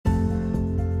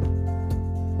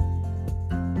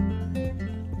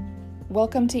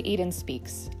Welcome to Eden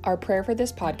Speaks. Our prayer for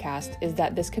this podcast is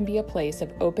that this can be a place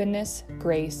of openness,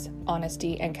 grace,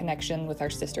 honesty, and connection with our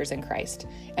sisters in Christ,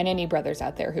 and any brothers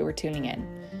out there who are tuning in.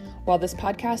 While this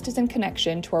podcast is in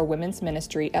connection to our women's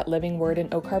ministry at Living Word in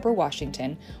Oak Harbor,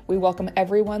 Washington, we welcome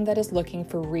everyone that is looking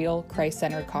for real,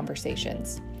 Christ-centered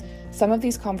conversations. Some of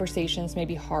these conversations may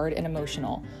be hard and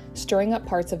emotional, stirring up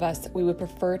parts of us we would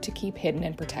prefer to keep hidden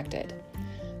and protected.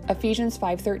 Ephesians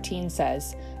 5:13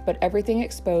 says, "But everything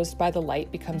exposed by the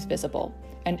light becomes visible,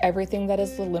 and everything that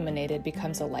is illuminated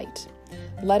becomes a light."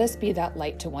 Let us be that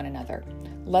light to one another.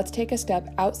 Let's take a step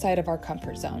outside of our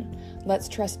comfort zone. Let's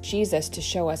trust Jesus to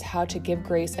show us how to give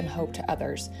grace and hope to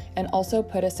others, and also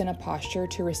put us in a posture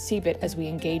to receive it as we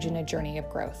engage in a journey of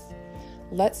growth.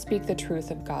 Let's speak the truth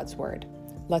of God's word.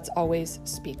 Let's always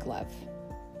speak love.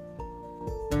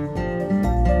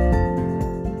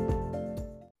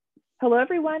 Hello,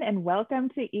 everyone, and welcome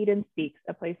to Eden Speaks,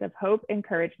 a place of hope,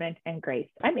 encouragement, and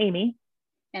grace. I'm Amy.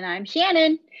 And I'm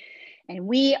Shannon. And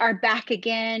we are back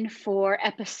again for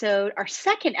our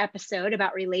second episode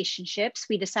about relationships.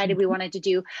 We decided we wanted to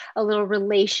do a little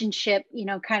relationship,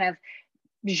 kind of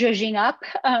zhuzhing up,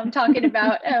 talking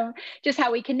about just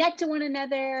how we connect to one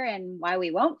another and why we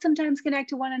won't sometimes connect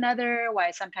to one another, why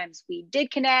sometimes we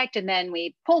did connect and then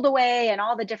we pulled away and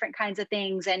all the different kinds of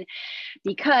things. And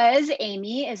because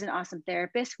Amy is an awesome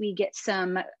therapist, we get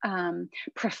some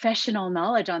professional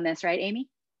knowledge on this, right, Amy?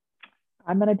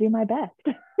 I'm going to do my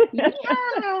best. Yeah,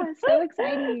 so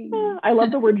exciting. I love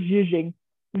the word zhuzhing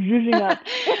up.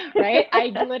 Right? I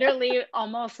literally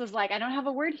almost was like, I don't have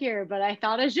a word here, but I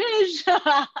thought a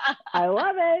zhuzh. I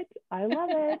love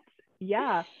it.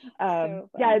 Yeah. So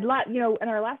yeah. In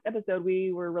our last episode,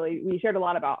 we shared a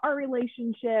lot about our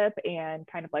relationship and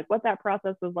kind of like what that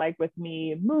process was like with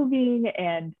me moving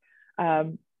and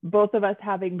both of us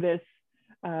having this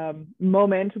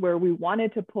moment where we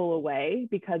wanted to pull away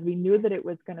because we knew that it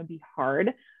was going to be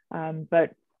hard,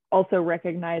 but also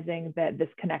recognizing that this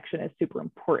connection is super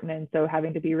important. And so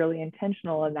having to be really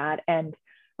intentional in that. And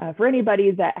for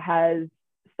anybody that has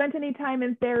spent any time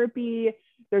in therapy,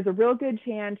 there's a real good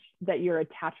chance that your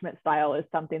attachment style is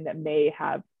something that may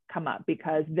have come up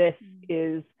because this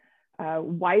is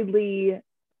widely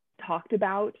talked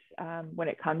about when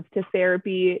it comes to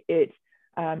therapy. It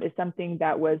is something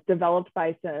that was developed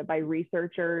by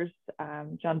researchers,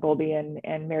 John Bowlby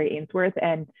and Mary Ainsworth.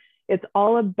 And it's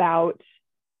all about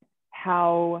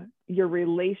how your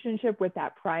relationship with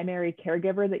that primary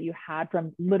caregiver that you had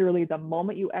from literally the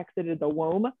moment you exited the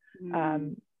womb,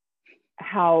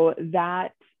 how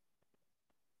that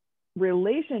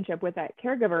relationship with that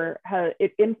caregiver, how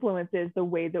it influences the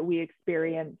way that we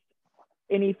experience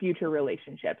any future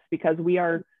relationships, because we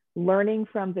are learning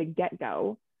from the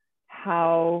get-go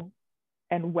how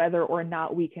and whether or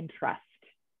not we can trust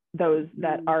those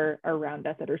that are around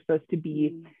us that are supposed to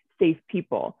be safe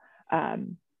people.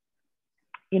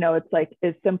 It's like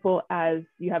as simple as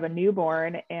you have a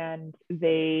newborn and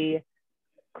they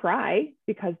cry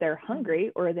because they're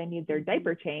hungry or they need their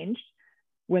diaper changed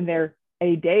when they're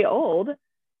a day old.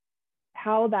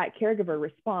 How that caregiver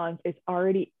responds is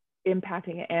already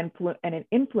impacting and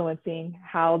influencing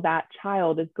how that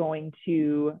child is going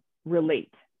to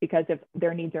relate. Because if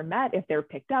their needs are met, if they're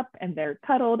picked up and they're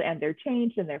cuddled and they're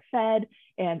changed and they're fed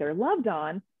and they're loved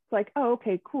on, it's like, oh,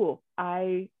 okay, cool.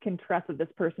 I can trust that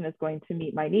this person is going to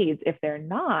meet my needs. If they're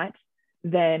not,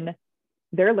 then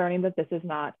they're learning that this is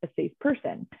not a safe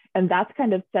person. And that's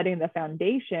kind of setting the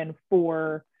foundation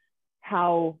for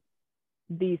how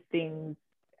we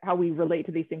relate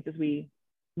to these things as we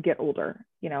get older,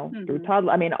 through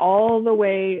toddler. I mean, all the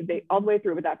way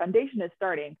through, but that foundation is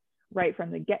starting right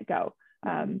from the get-go.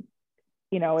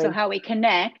 So how we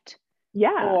connect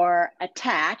or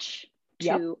attach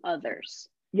to others.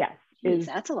 Yes. Jeez,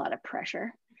 that's a lot of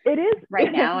pressure. It is.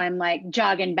 Right now I'm like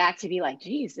jogging back to be like,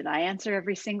 geez, did I answer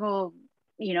every single,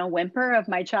 whimper of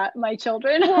my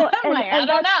children? Well, I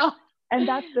don't know. And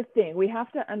that's the thing. We have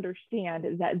to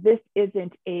understand that this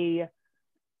isn't a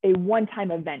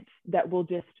one-time event that will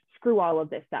just screw all of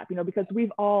this up, because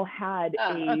we've all had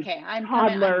I'm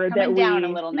toddler coming down a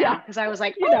little now because I was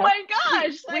like, my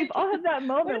gosh, we've all had that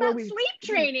moment where we sleep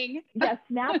training.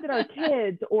 Snapped at our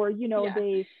kids, or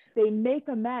they make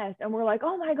a mess and we're like,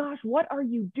 oh my gosh, what are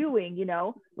you doing?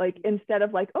 Like instead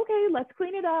of like, okay, let's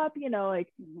clean it up,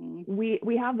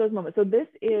 we have those moments. So this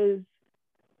is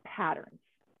patterns.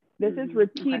 This is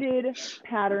repeated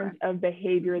patterns of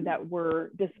behavior that were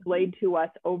displayed to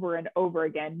us over and over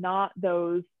again, not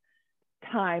those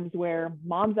times where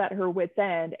mom's at her wit's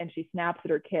end and she snaps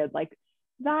at her kid. Like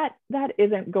that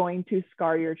isn't going to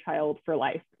scar your child for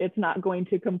life. It's not going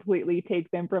to completely take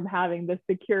them from having the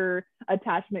secure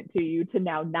attachment to you to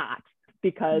now not,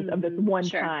 because of this one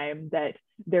time that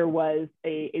there was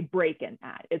a break in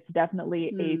that. It's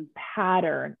definitely a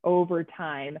pattern over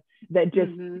time that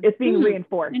just it's being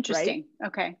reinforced. Interesting. Right?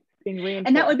 Okay. Being reinforced.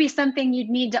 And that would be something you'd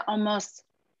need to almost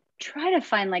try to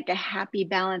find like a happy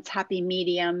balance, happy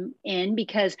medium in,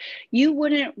 because you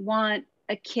wouldn't want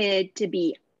a kid to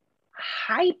be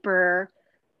hyper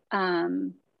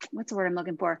what's the word I'm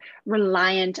looking for,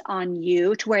 reliant on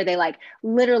you, to where they like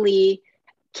literally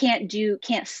can't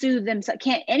soothe themselves,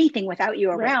 can't anything without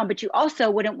you around. But you also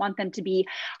wouldn't want them to be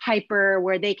hyper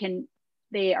where they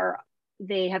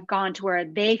have gone to where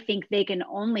they think they can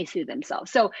only soothe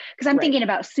themselves. So, because I'm thinking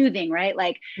about soothing, right?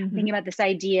 Like thinking about this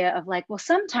idea of like, well,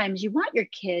 sometimes you want your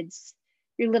kids,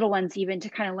 your little ones even, to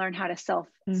kind of learn how to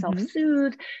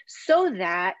self-soothe, so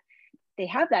that they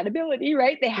have that ability,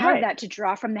 right? They have that to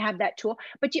draw from, they have that tool,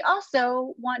 but you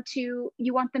also want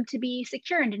them to be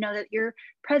secure and to know that you're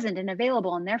present and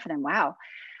available and there for them. Wow.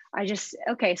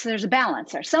 Okay. So there's a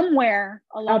balance there somewhere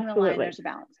along the line. There's a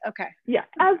balance. Okay. Yeah.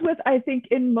 As with, I think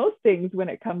in most things, when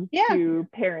it comes to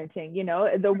parenting,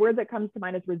 the word that comes to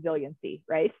mind is resiliency,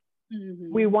 right?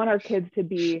 We want our kids to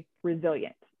be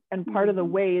resilient. And part of the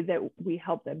way that we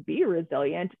help them be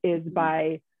resilient is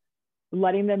by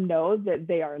letting them know that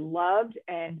they are loved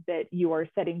and that you are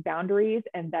setting boundaries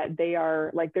and that they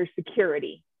are like, there's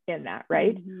security in that,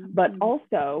 right? But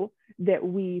also that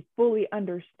we fully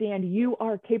understand you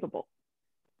are capable.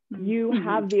 You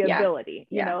have the ability,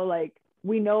 you know, like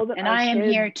we know that. And I am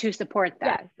here to support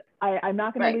that. Yes, I'm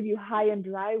not going to leave you high and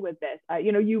dry with this.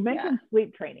 You mentioned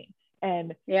sleep training,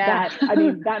 and that, I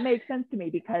mean, that makes sense to me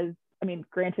because, I mean,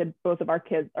 granted, both of our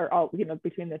kids are all,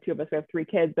 between the two of us, we have 3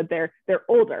 kids, but they're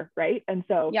older, right? And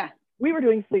so we were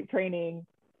doing sleep training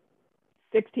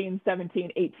 16,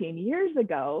 17, 18 years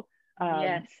ago.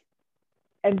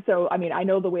 And so, I mean, I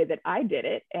know the way that I did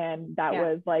it, and that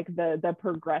was like the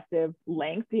progressive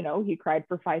length. He cried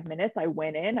for 5 minutes. I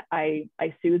went in, I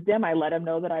soothed him, I let him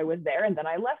know that I was there, and then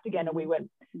I left again, and we went,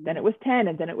 then it was 10,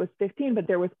 and then it was 15, but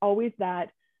there was always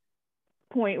that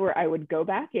point where I would go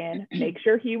back in, make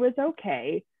sure he was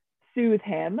okay, soothe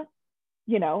him,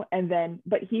 and then,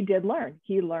 but he did learn.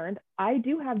 He learned I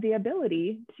do have the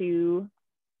ability to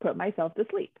put myself to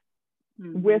sleep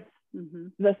with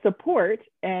the support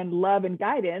and love and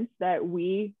guidance that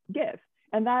we give.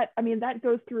 And that, I mean, that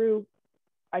goes through,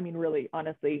 I mean, really,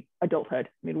 honestly, adulthood.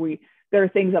 I mean, there are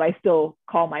things that I still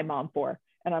call my mom for,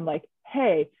 and I'm like,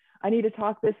 hey, I need to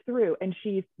talk this through. And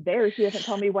she's there. She doesn't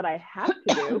tell me what I have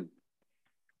to do.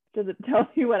 Doesn't tell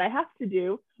me what I have to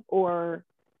do,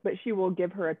 but she will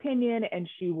give her opinion and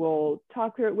she will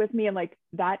talk through it with me. And like,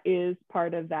 that is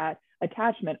part of that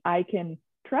attachment. I can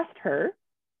trust her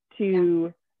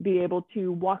to be able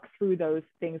to walk through those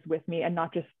things with me and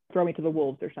not just throw me to the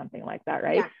wolves or something like that.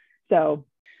 Right. So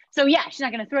yeah, she's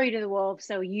not going to throw you to the wolves.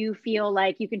 So you feel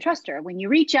like you can trust her. When you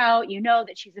reach out, you know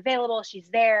that she's available, she's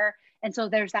there. And so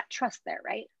there's that trust there,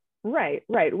 right?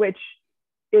 Right. Which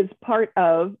is part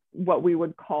of what we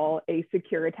would call a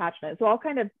secure attachment. So I'll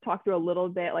kind of talk through a little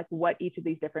bit like what each of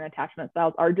these different attachment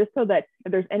styles are, just so that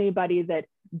if there's anybody that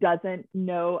doesn't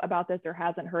know about this or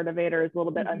hasn't heard of it or is a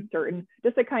little bit uncertain,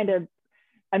 just to kind of,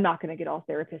 I'm not going to get all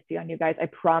therapist-y on you guys. I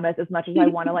promise. As much as I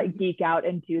want to like geek out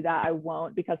and do that, I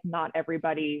won't, because not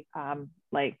everybody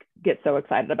like gets so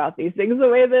excited about these things the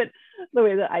way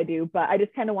that I do. But I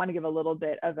just kind of want to give a little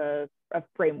bit of a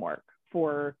framework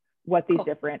for what these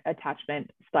different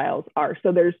attachment styles are.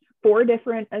 So there's 4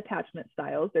 different attachment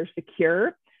styles. There's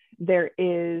secure. There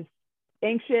is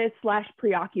anxious /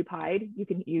 preoccupied.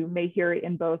 You may hear it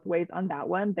in both ways on that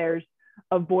one. There's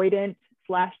avoidant /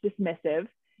 dismissive.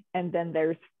 And then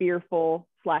there's fearful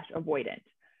 / avoidant.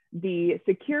 The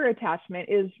secure attachment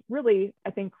is really, I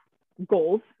think,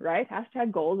 goals, right?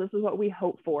 # goals. This is what we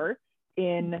hope for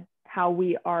in how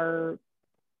we're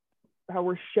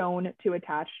shown to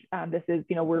attach. This is,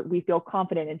 we feel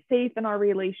confident and safe in our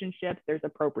relationships. There's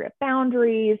appropriate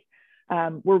boundaries.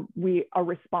 We are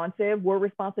responsive. We're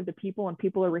responsive to people and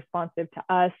people are responsive to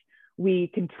us. We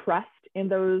can trust in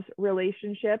those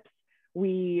relationships.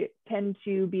 We tend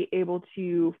to be able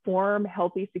to form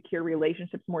healthy, secure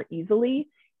relationships more easily,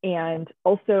 and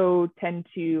also tend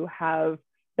to have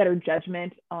better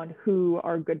judgment on who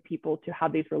are good people to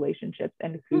have these relationships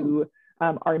and who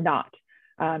are not,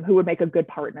 who would make a good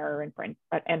partner and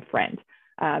friend.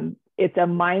 It's a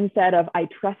mindset of I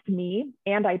trust me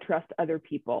and I trust other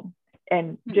people.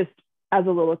 And just as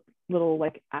a little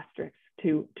like asterisk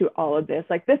to all of this,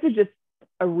 like this is just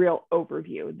a real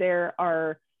overview. There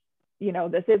are you know,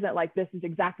 this isn't like, this is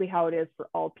exactly how it is for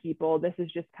all people. This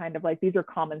is just kind of like, these are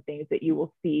common things that you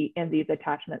will see in these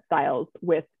attachment styles,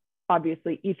 with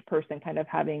obviously each person kind of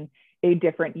having a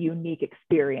different, unique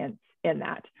experience in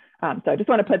that. So I just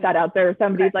want to put that out there. If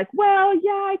somebody's like, well,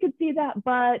 yeah, I could see that,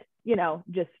 but, you know,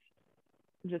 just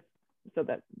so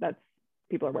that's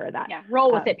people are aware of that. Yeah,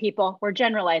 roll with it, people. We're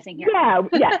generalizing here. Yeah,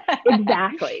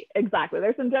 exactly.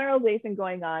 There's some generalization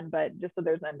going on, but just so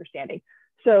there's an understanding.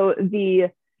 So the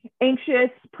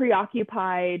anxious,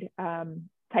 preoccupied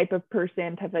type of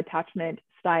person, type of attachment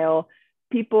style,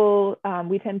 people,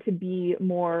 we tend to be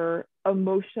more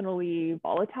emotionally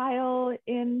volatile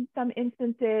in some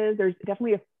instances. There's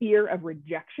definitely a fear of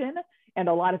rejection and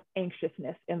a lot of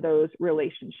anxiousness in those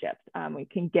relationships. We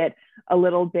can get a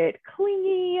little bit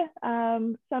clingy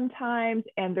sometimes,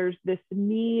 and there's this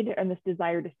need and this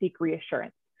desire to seek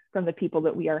reassurance from the people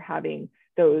that we are having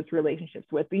those relationships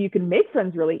with. But you can make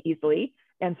friends really easily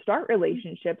and start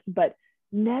relationships, but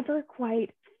never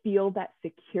quite feel that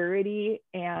security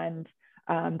and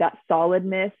that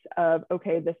solidness of,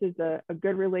 okay, this is a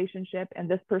good relationship and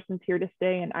this person's here to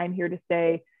stay and I'm here to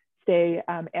stay.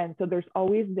 And so there's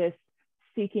always this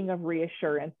seeking of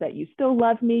reassurance that you still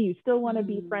love me, you still want to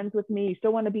be friends with me, you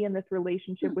still want to be in this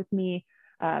relationship with me.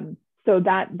 So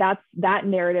that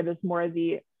narrative is more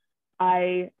the,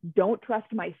 I don't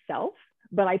trust myself,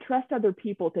 but I trust other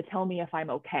people to tell me if I'm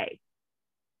okay.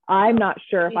 I'm not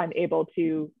sure if I'm able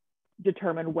to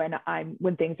determine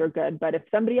when things are good, but if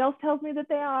somebody else tells me that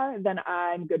they are, then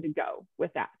I'm good to go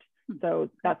with that. So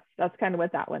that's kind of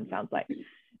what that one sounds like.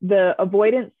 The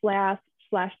avoidant slash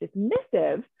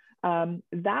dismissive,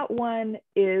 that one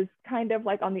is kind of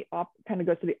like on the kind of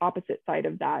goes to the opposite side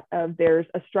of that. There's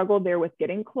a struggle there with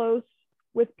getting close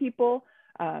with people.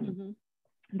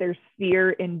 There's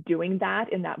fear in doing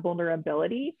that, in that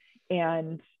vulnerability,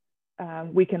 and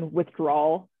we can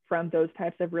withdraw from those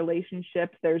types of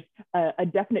relationships. There's a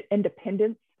definite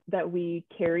independence that we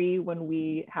carry when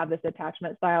we have this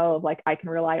attachment style of like, I can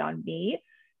rely on me.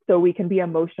 So we can be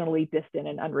emotionally distant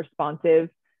and unresponsive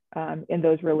in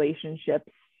those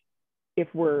relationships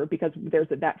because there's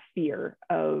that fear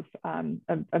of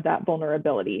that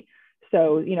vulnerability.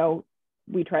 So, you know,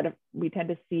 we tend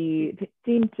to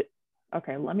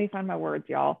okay, let me find my words,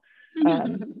 y'all.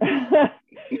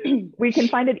 We can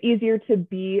find it easier to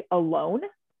be alone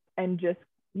and just,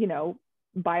 you know,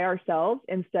 by ourselves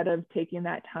instead of taking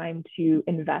that time to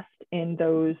invest in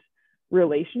those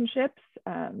relationships.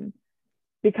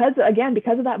 Because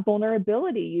of that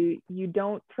vulnerability, you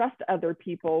don't trust other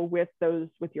people with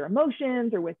your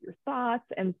emotions or with your thoughts.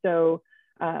 And so,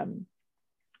 and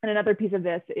another piece of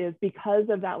this is because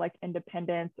of that like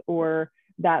independence or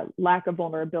that lack of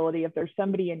vulnerability, if there's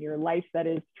somebody in your life that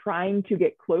is trying to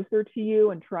get closer to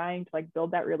you and trying to like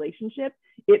build that relationship,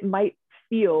 it might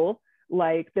feel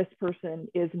like this person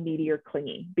is needy or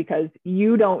clingy because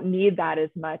you don't need that as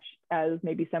much as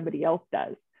maybe somebody else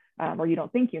does. Or you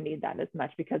don't think you need that as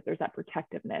much because there's that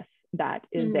protectiveness that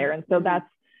is there. And so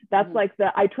that's like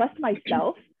I trust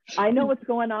myself. I know what's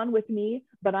going on with me,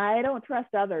 but I don't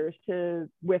trust others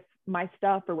with my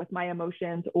stuff or with my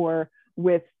emotions or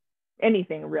with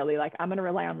anything really. Like I'm going to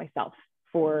rely on myself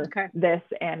for this.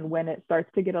 And when it starts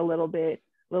to get a little bit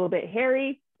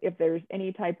hairy, if there's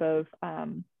any type of,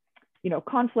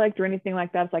 conflict or anything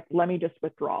like that, it's like, let me just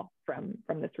withdraw from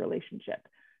this relationship.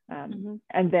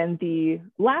 And then the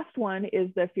last one is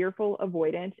the fearful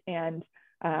avoidant. And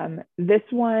this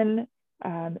one,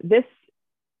 this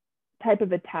type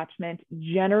of attachment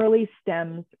generally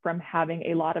stems from having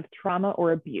a lot of trauma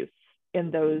or abuse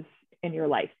in your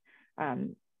life.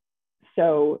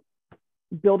 So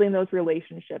building those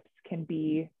relationships can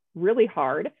be really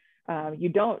hard.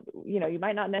 You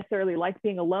might not necessarily like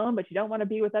being alone, but you don't want to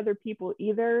be with other people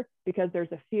either because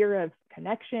there's a fear of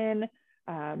connection,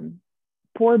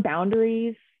 poor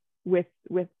boundaries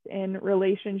within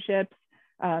relationships.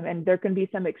 And there can be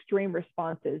some extreme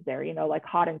responses there, like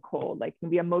hot and cold, like can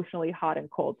be emotionally hot and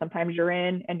cold. Sometimes you're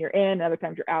in and you're in, other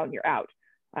times you're out and you're out.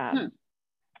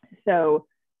 So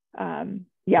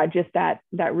just that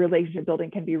relationship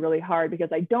building can be really hard because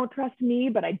I don't trust me,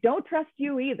 but I don't trust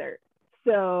you either.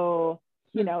 So,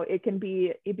 it'd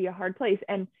be a hard place.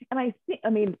 And I think,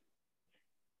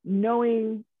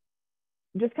 knowing,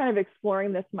 just kind of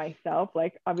exploring this myself,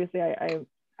 like obviously I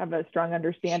have a strong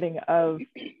understanding of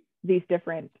these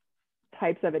different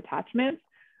types of attachments,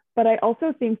 but I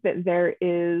also think that there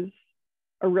is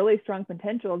a really strong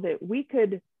potential that we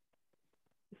could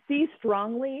see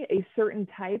strongly a certain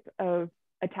type of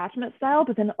attachment style,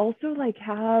 but then also like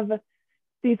have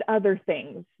these other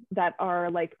things that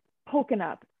are like poking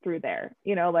up through there.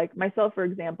 You know, like myself, for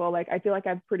example, like I feel like I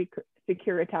have pretty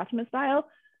secure attachment style,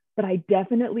 but I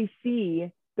definitely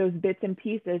see those bits and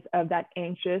pieces of that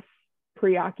anxious,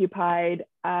 preoccupied,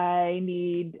 I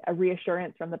need a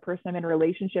reassurance from the person I'm in a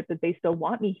relationship that they still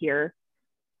want me here,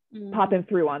 popping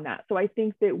through on that. So I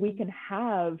think that we can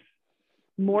have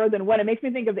more than one. It makes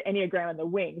me think of the Enneagram and the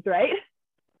wings, right?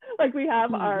 Like we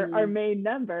have our main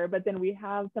number, but then we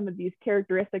have some of these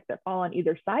characteristics that fall on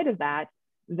either side of that,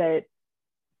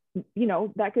 you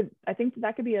know, I think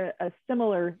that could be a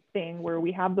similar thing where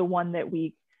we have the one that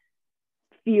we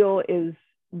feel is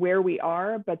where we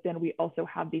are, but then we also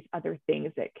have these other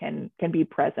things that can be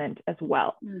present as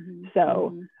well.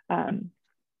 So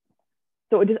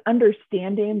so just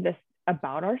understanding this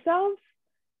about ourselves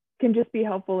can just be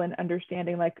helpful in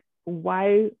understanding like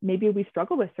why maybe we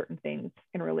struggle with certain things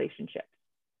in relationships,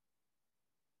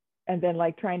 and then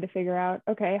like trying to figure out,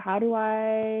 okay, how do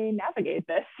I navigate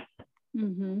this?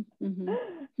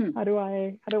 How do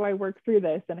I work through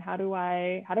this, and how do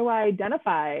I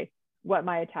identify what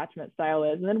my attachment style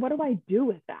is, and then what do I do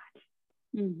with that?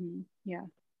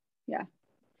 Yeah.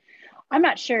 I'm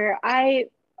not sure. I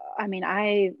mean,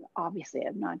 I obviously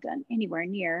have not done anywhere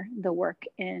near the work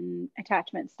in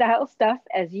attachment style stuff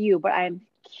as you, but I'm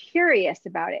curious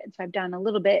about it. And so I've done a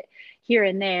little bit here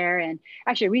and there, and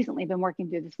actually recently been working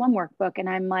through this one workbook, and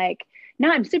I'm like,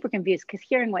 now I'm super confused because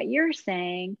hearing what you're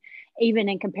saying, even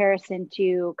in comparison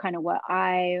to kind of what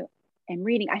I am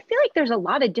reading, I feel like there's a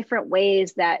lot of different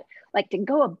ways that like to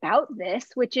go about this,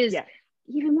 which is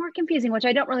even more confusing, which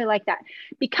I don't really like that,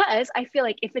 because I feel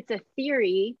like if it's a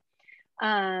theory,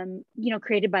 you know,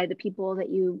 created by the people that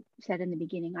you said in the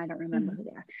beginning, I don't remember who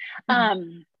they are.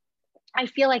 I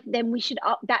feel like then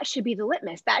that should be the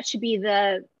litmus. That should be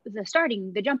the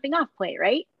jumping off point,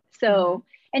 right? So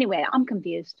anyway, I'm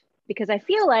confused because I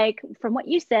feel like from what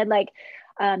you said, like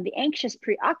the anxious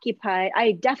preoccupied,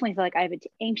 I definitely feel like I have an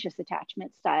anxious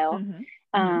attachment style,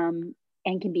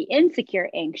 and can be insecure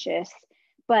anxious,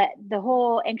 but the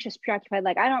whole anxious preoccupied,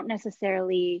 like I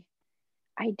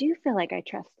do feel like I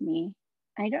trust me.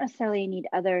 I don't necessarily need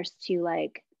others to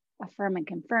like affirm and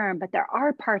confirm, but there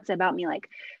are parts about me like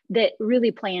that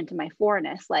really play into my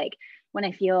fourness. Like when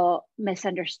I feel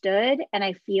misunderstood, and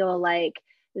I feel like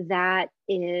that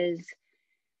is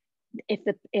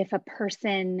if a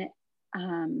person,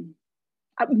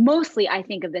 mostly I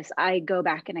think of this, I go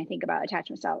back and I think about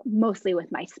attachment style mostly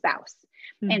with my spouse.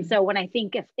 And so when I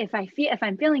think if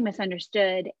I'm feeling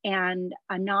misunderstood and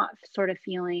I'm not sort of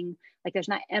feeling like there's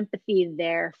not empathy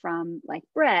there from like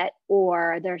Brett,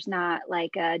 or there's not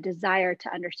like a desire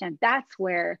to understand, that's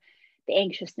where the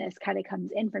anxiousness kind of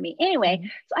comes in for me. Anyway,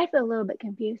 so I feel a little bit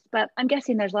confused, but I'm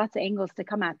guessing there's lots of angles to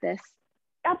come at this.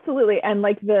 Absolutely. And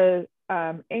like the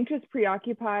anxious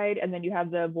preoccupied, and then you have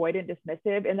the avoidant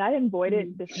dismissive, and that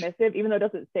avoidant dismissive, even though it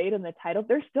doesn't say it in the title,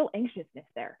 there's still anxiousness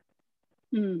there.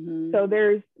 So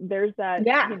there's that,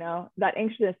 you know, that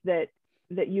anxiousness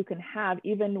that you can have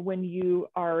even when you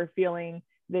are feeling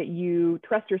that you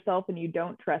trust yourself and you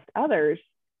don't trust others.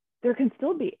 There can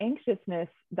still be anxiousness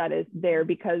that is there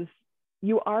because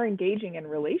you are engaging in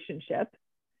relationship.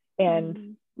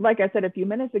 And like I said a few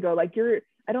minutes ago, like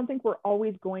I don't think we're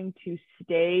always going to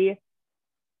stay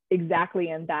exactly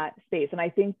in that space. And I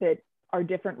think that our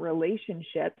different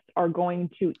relationships are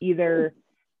going to either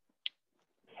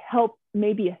help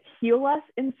maybe heal us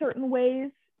in certain ways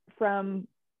from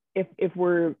if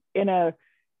we're in a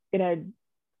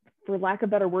for lack of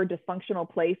a better word, dysfunctional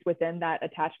place within that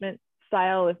attachment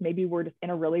style, if maybe we're just in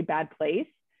a really bad place.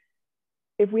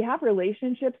 If we have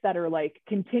relationships that are like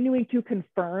continuing to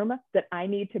confirm that I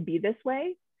need to be this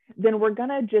way, then we're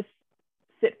gonna just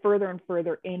sit further and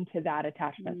further into that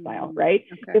attachment style, right?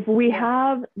 If we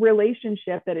have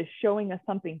relationship that is showing us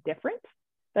something different,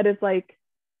 that is like,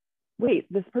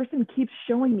 wait, this person keeps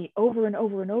showing me over and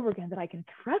over and over again that I can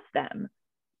trust them.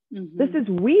 This is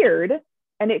weird.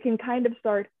 And it can kind of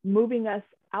start moving us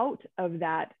out of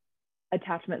that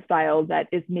attachment style that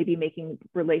is maybe making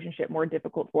relationship more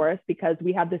difficult for us, because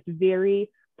we have this very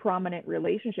prominent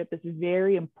relationship, this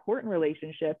very important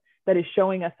relationship that is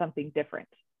showing us something different,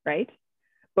 right?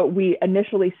 But we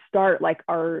initially start like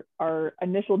our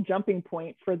initial jumping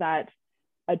point for that,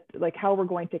 like how we're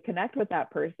going to connect with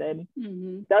that person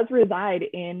does reside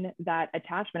in that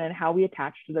attachment and how we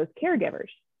attach to those caregivers,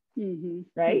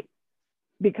 right?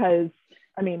 Because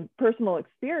I mean, personal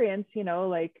experience, you know,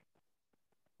 like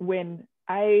when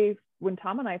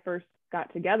Tom and I first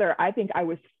got together, I think I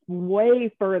was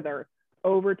way further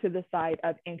over to the side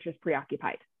of anxious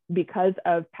preoccupied because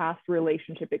of past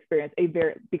relationship experience,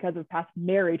 because of past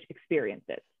marriage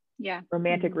experiences,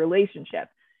 romantic relationship.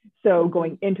 So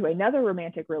going into another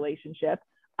romantic relationship,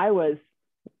 I was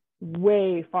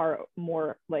way far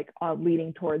more like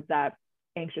leading towards that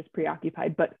anxious,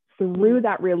 preoccupied. But through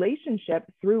that relationship,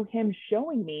 through him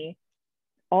showing me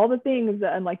all the things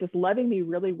and like just loving me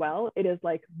really well, it has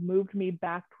like moved me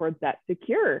back towards that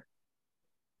secure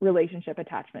relationship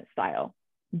attachment style,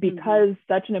 because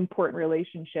such an important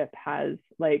relationship has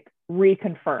like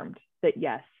reconfirmed that,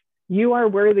 yes, you are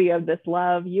worthy of this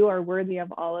love, you are worthy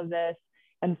of all of this.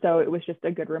 And so it was just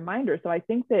a good reminder. So I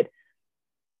think that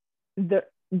the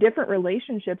different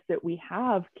relationships that we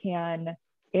have can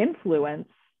influence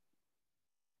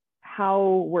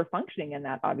how we're functioning in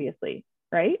that, obviously,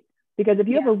 right? Because if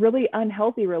you have a really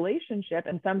unhealthy relationship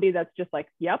and somebody that's just like,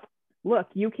 yep, look,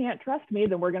 you can't trust me,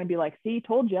 then we're going to be like, see,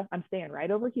 told you, I'm staying right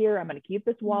over here. I'm going to keep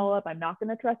this wall up. I'm not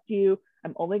going to trust you.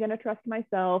 I'm only going to trust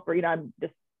myself. Or, you know, I'm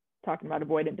just talking about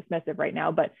avoidant dismissive right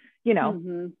now, but, you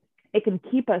know, it can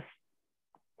keep us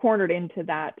cornered into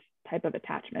that type of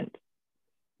attachment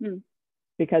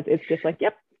because it's just like,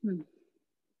 yep.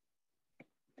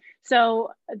 So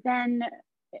then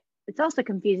it's also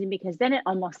confusing because then it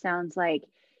almost sounds like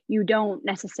you don't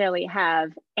necessarily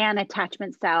have an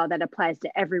attachment style that applies to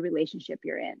every relationship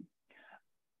you're in.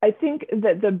 I think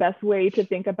that the best way to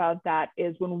think about that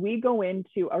is when we go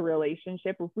into a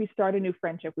relationship, if we start a new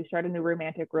friendship, we start a new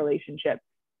romantic relationship,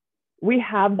 we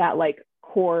have that like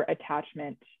core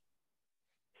attachment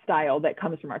style that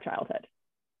comes from our childhood.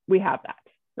 We have that,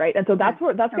 right? And so that's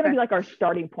going to be like our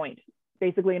starting point,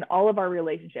 basically, in all of our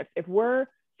relationships. If we're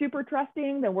super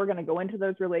trusting, then we're going to go into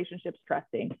those relationships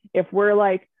trusting. If we're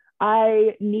like,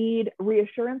 I need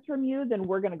reassurance from you, then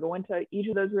we're going to go into each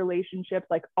of those relationships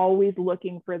like always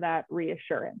looking for that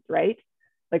reassurance, right?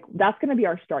 Like that's going to be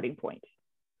our starting point.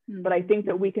 But I think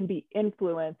that we can be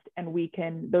influenced, and we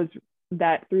can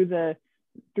through the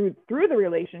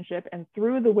relationship and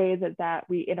through the way that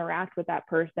we interact with that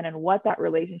person and what that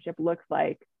relationship looks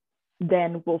like,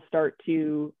 then we'll start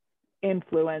to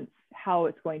influence how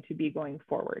it's going to be going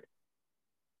forward.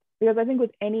 Because I think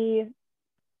with any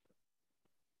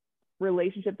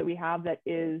relationship that we have that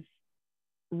is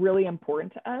really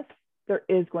important to us, there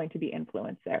is going to be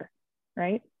influence there,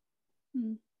 right?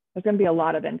 There's going to be a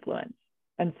lot of influence.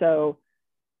 And so,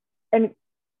 and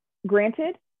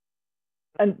granted,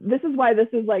 and this is why this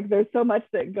is like, there's so much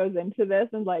that goes into this,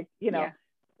 and like, you know,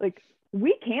 like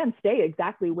we can stay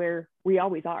exactly where we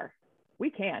always are. We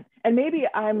can. And maybe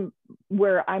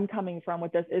where I'm coming from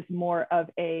with this is more of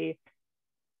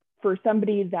for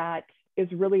somebody that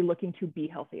is really looking to be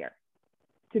healthier,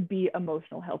 to be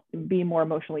be more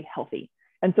emotionally healthy.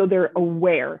 And so they're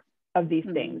aware of these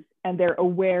things, and they're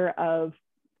aware of,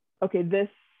 okay, this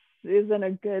isn't a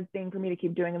good thing for me to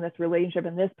keep doing in this relationship,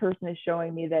 and this person is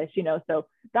showing me this, you know. So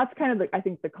that's kind of I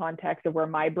think the context of where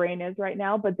my brain is right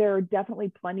now. But there are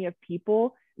definitely plenty of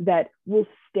people that will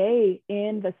stay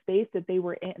in the space that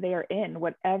they are in,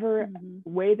 whatever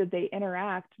way that they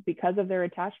interact, because of their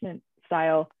attachment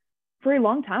style, for a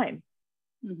long time.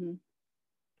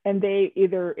 And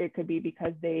it could be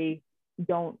because they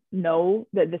don't know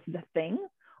that this is a thing,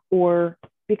 or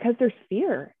because there's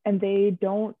fear and they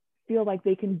don't feel like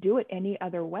they can do it any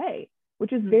other way,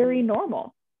 which is very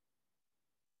normal.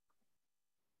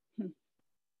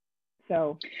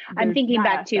 So I'm thinking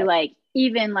back to like,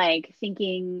 even like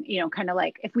thinking, you know, kind of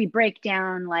like if we break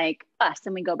down like us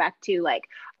and we go back to like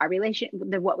our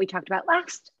what we talked about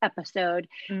last episode,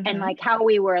 and like how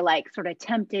we were like sort of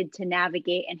tempted to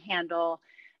navigate and handle,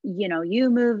 you know, you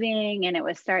moving, and it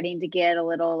was starting to get a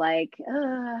little like,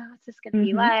 what's this going to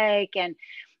be like? And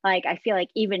like, I feel like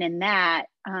even in that,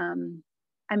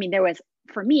 I mean,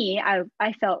 for me,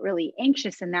 I felt really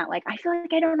anxious in that, like, I feel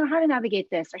like I don't know how to navigate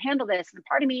this or handle this. And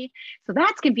part of me, so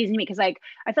that's confusing me, because like,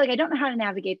 I feel like I don't know how to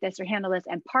navigate this or handle this.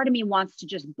 And part of me wants to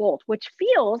just bolt, which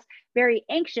feels very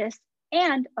anxious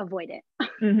and avoidant.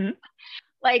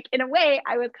 Like in a way,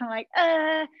 I was kind of like,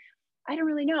 I don't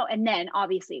really know. And then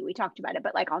obviously we talked about it,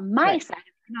 but like on my side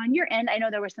and on your end, I know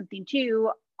there was something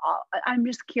too. I'm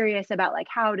just curious about like,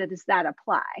 how does that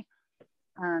apply?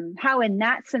 How in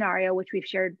that scenario, which we've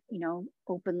shared, you know,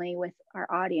 openly with our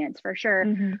audience for sure,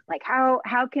 like how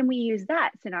can we use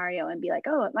that scenario and be like,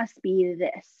 oh, it must be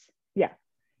this?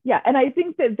 Yeah. And I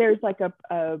think that there's like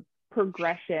a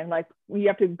progression, like we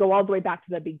have to go all the way back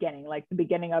to the beginning, like the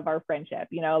beginning of our friendship,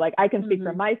 you know, like I can speak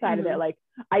from my side of it. Like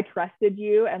I trusted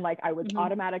you, and like I was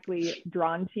automatically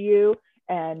drawn to you.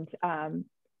 And,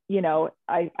 you know,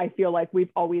 I feel like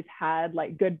we've always had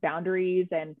like good boundaries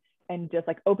and just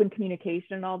like open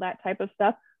communication and all that type of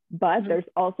stuff. But there's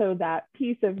also that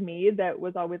piece of me that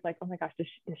was always like, oh my gosh, does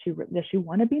she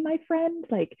want to be my friend?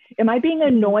 Like, am I being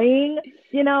annoying?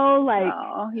 Like,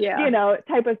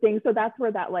 type of thing. So that's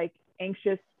where that like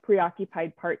anxious,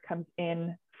 preoccupied part comes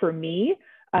in for me.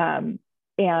 And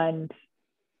then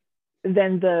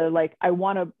the like, I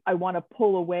want to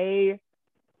pull away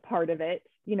part of it.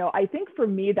 I think for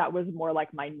me, that was more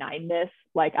like my 9-ness.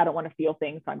 Like, I don't want to feel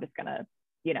things. So I'm just gonna,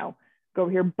 go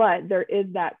here. But there is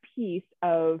that piece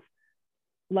of,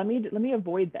 let me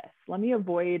avoid this. Let me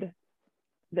avoid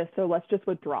this. So let's just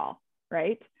withdraw.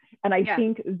 Right. And I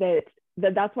think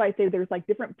that's why I say there's like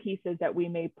different pieces that we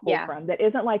may pull from that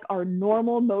isn't like our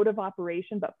normal mode of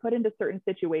operation, but put into certain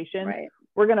situations,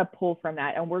 we're going to pull from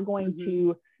that and we're going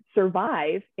to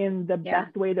survive in the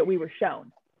best way that we were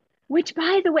shown. Which,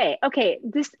 by the way, okay,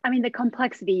 the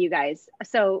complexity, you guys.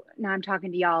 So now I'm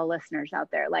talking to y'all listeners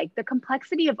out there, like the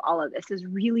complexity of all of this is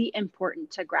really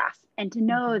important to grasp and to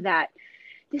know that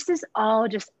this is all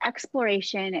just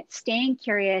exploration. It's staying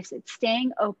curious, it's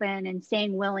staying open and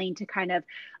staying willing to kind of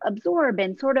absorb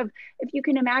and sort of, if you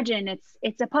can imagine,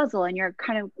 it's a puzzle and you're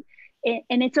kind of,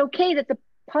 and it's okay that the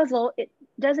puzzle, it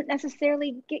doesn't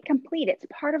necessarily get complete. It's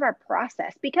part of our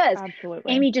process because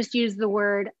Amy just used the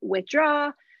word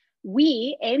withdraw.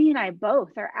 Amy and I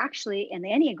both are actually in the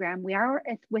Enneagram, we are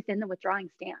within the withdrawing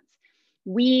stance.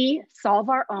 We solve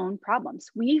our own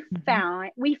problems. We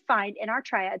find in our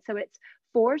triad, so it's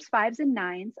 4s, 5s, and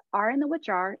 9s are in the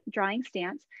withdrawing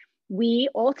stance. We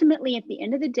ultimately, at the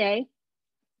end of the day,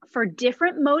 for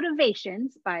different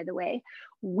motivations, by the way,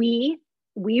 we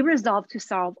resolve to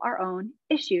solve our own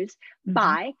issues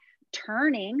by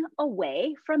turning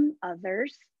away from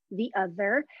the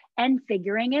other and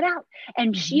figuring it out.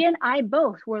 And she and I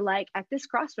both were like at this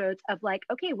crossroads of like,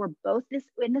 okay, we're both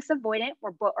in this avoidant,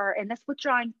 or in this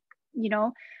withdrawing,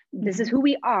 this is who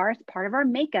we are. It's part of our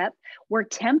makeup. We're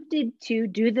tempted to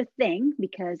do the thing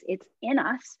because it's in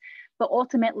us, but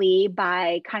ultimately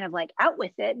by kind of like out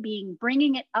with it,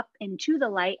 bringing it up into the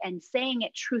light and saying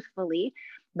it truthfully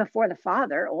before the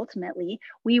Father, ultimately,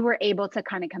 we were able to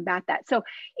kind of combat that. So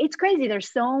it's crazy.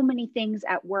 There's so many things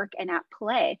at work and at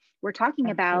play. We're talking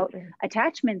about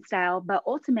attachment style, but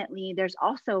ultimately there's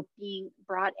also being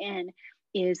brought in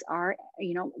is our,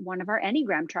 one of our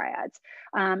Enneagram triads.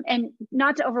 And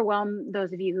not to overwhelm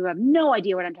those of you who have no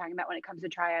idea what I'm talking about when it comes to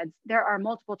triads, there are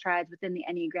multiple triads within the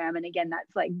Enneagram. And again,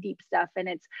 that's like deep stuff and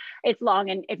it's long.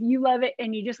 And if you love it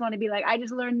and you just want to be like, I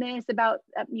just learned this about,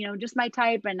 just my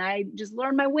type and I just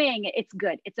learned my wing, it's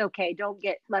good. It's okay. Don't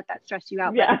let that stress you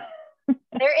out. Yeah.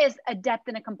 There is a depth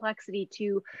and a complexity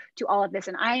to all of this.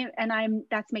 And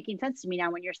that's making sense to me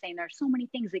now when you're saying there's so many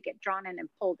things that get drawn in and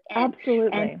pulled in.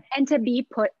 Absolutely. And to be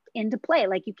put into play.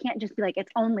 Like you can't just be like,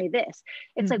 it's only this.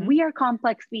 It's like we are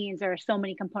complex beings. There are so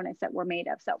many components that we're made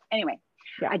of. So anyway,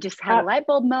 I just had a light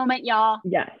bulb moment, y'all.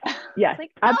 Yes.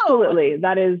 Like, absolutely.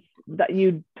 That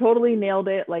you totally nailed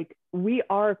it. Like we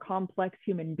are complex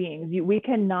human beings. We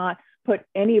cannot put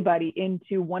anybody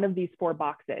into one of these 4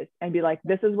 boxes and be like,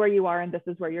 this is where you are and this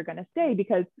is where you're going to stay,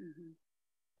 because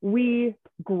we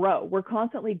grow. We're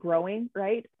constantly growing,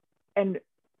 right? And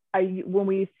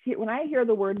when I hear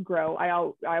the word grow, I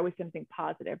always tend to think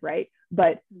positive, right?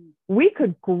 But we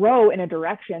could grow in a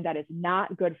direction that is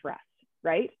not good for us,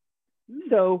 right?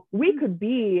 So we could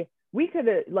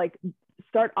like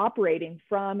start operating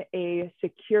from a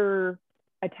secure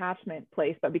attachment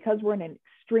place, but because we're in an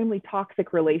extremely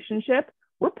toxic relationship,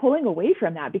 we're pulling away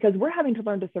from that because we're having to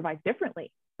learn to survive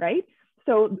differently, right?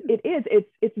 So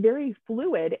it's very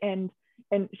fluid. And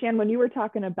Shan, when you were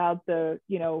talking about the,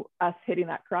 us hitting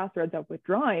that crossroads of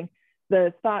withdrawing,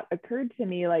 the thought occurred to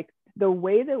me, like the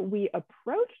way that we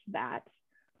approach that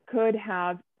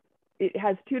it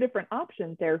has 2 different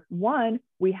options there. One,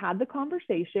 we had the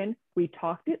conversation, we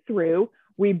talked it through,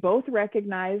 we both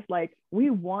recognized like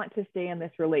we want to stay in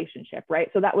this relationship,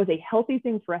 right? So that was a healthy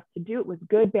thing for us to do. It was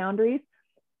good boundaries.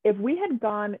 If we had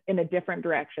gone in a different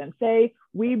direction, say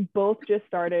we both just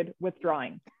started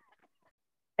withdrawing,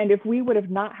 and if we would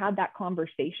have not had that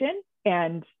conversation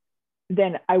and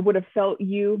then I would have felt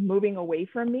you moving away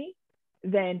from me,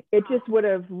 then it just would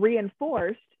have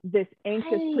reinforced this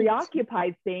anxious,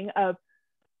 preoccupied thing of,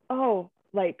 oh,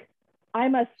 like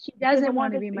she doesn't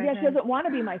want to be my friend. She doesn't want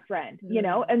to be my friend,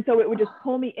 And so it would just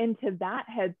pull me into that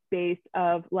headspace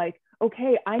of like,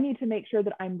 okay, I need to make sure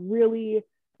that I'm really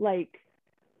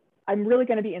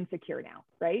going to be insecure now,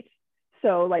 right?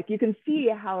 So like you can see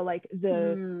how like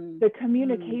the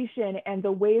communication and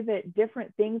the way that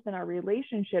different things in our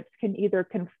relationships can either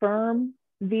confirm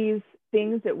these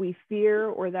things that we fear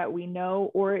or that we know,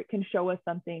 or it can show us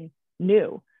something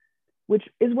new, which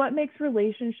is what makes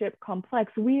relationship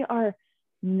complex. We are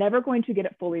never going to get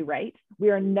it fully right. We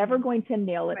are never going to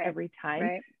nail it every time.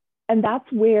 Right. And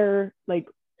that's where like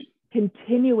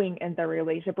continuing in the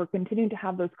relationship or continuing to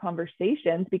have those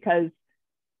conversations, because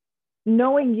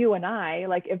knowing you and I,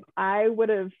 like if I would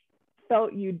have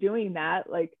felt you doing that,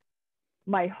 like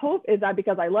my hope is that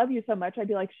because I love you so much, I'd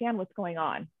be like, Shan, what's going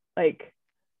on? Like,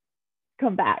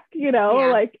 come back, you know,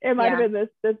 like it might have been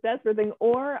this desperate thing,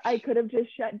 or I could have just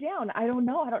shut down. I don't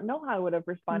know how I would have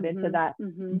responded to that.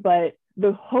 But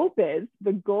the hope is,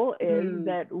 the goal is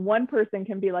that one person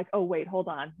can be like, oh wait, hold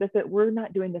on, we're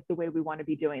not doing this the way we want to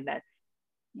be doing this.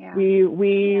 We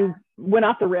went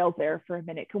off the rails there for a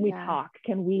minute. Can we talk?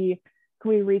 Can we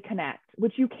reconnect?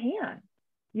 Which you can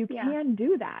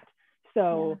do that.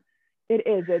 So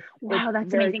it's wow, that's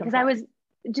very amazing, because I was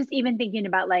just even thinking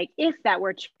about like if that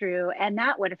were true and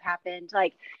that would have happened,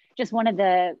 like just one of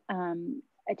the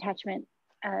attachment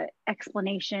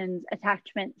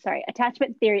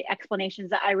theory explanations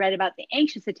that I read about the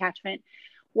anxious attachment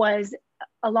was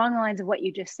along the lines of what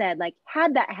you just said. Like,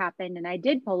 had that happened and I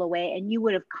did pull away and you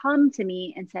would have come to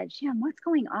me and said, Shan, what's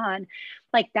going on?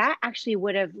 Like that actually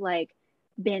would have like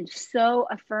been so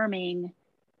affirming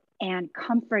and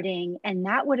comforting, and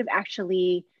that would have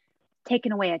actually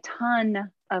taken away a ton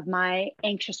of my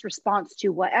anxious response to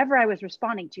whatever I was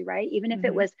responding to, right? Even if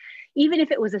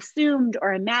it was assumed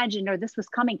or imagined, or this was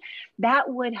coming, that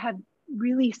would have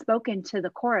really spoken to the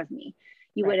core of me.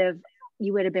 You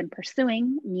would have been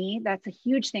pursuing me. That's a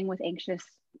huge thing with anxious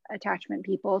attachment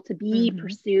people, to be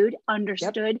pursued,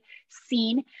 understood,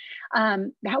 seen. That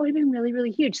would have been really,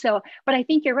 really huge. So, but I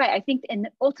think you're right. I think, and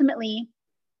ultimately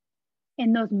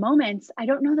in those moments, I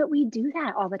don't know that we do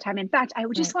that all the time. In fact, I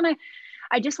just want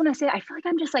to say, I feel like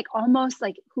I'm just like almost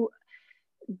like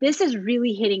this is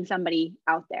really hitting somebody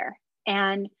out there,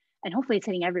 and hopefully it's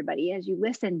hitting everybody as you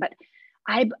listen. But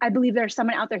I believe there's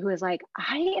someone out there who is like,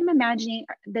 I am imagining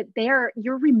that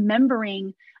you're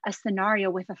remembering a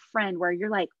scenario with a friend where you're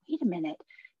like, wait a minute,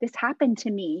 this happened to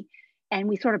me and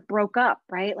we sort of broke up,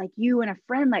 right? Like you and a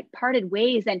friend like parted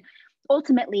ways, and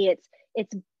ultimately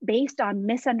it's based on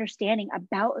misunderstanding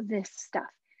about this stuff.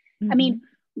 I mean,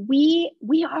 we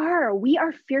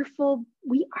are fearful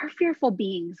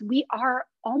beings. We are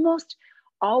almost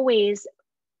always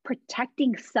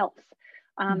protecting self.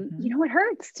 You know, it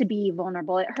hurts to be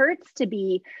vulnerable. It hurts to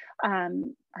be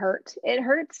hurt. It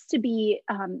hurts to be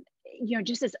you know,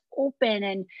 just as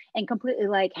open and completely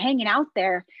like hanging out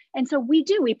there. And so we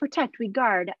protect, we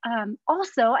guard.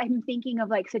 Also, I'm thinking of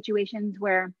like situations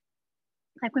where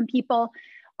like when people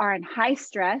are in high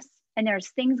stress and there's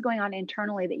things going on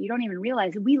internally that you don't even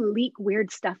realize, we leak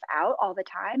weird stuff out all the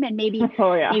time. And maybe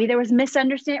there was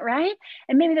misunderstanding, right?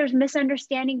 And maybe there's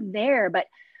misunderstanding there. But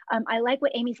I like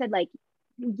what Amy said, like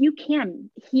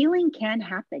healing can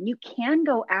happen. You can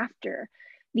go after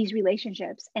these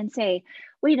relationships and say,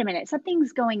 wait a minute,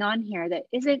 something's going on here that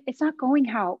it's not going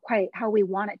quite how we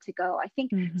want it to go. I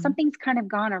think something's kind of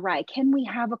gone awry. Can we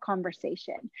have a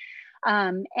conversation?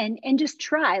 And just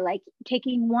try like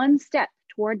taking one step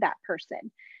toward that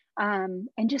person,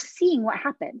 and just seeing what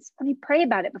happens. I mean, pray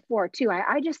about it before too.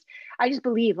 I just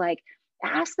believe, like,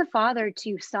 ask the Father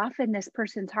to soften this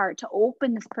person's heart, to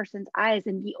open this person's eyes,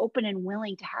 and be open and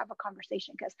willing to have a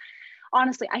conversation. Because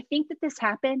honestly, I think that this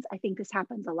happens. I think this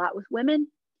happens a lot with women.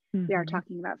 We are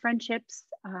talking about friendships,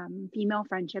 female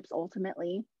friendships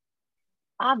ultimately.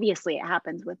 Obviously, it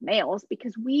happens with males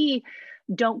because we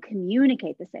don't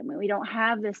communicate the same way. We don't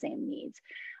have the same needs.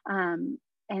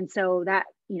 And so that,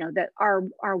 you know, that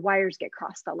our wires get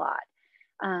crossed a lot.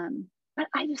 But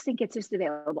I just think it's just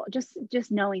available.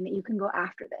 Just knowing that you can go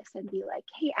after this and be like,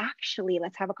 hey, actually,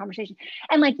 let's have a conversation.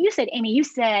 And like you said, Amy, you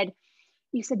said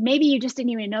maybe you just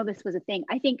didn't even know this was a thing.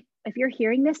 I think if you're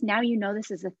hearing this, now you know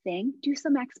this is a thing, do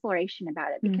some exploration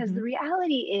about it. Because the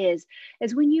reality is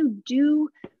when you do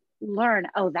learn,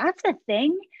 oh, that's a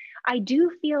thing. I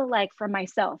do feel like for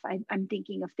myself, I'm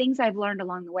thinking of things I've learned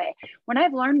along the way. When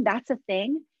I've learned that's a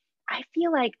thing, I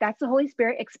feel like that's the Holy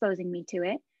Spirit exposing me to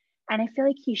it. And I feel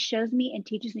like he shows me and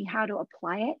teaches me how to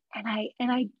apply it.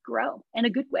 And I grow in a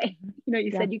good way. You know,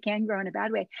 you said you can grow in a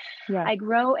bad way. Yeah. I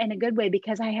grow in a good way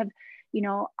because I have, you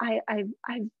know, I've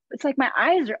it's like my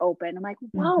eyes are open. I'm like,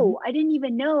 whoa, I didn't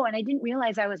even know. And I didn't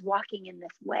realize I was walking in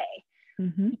this way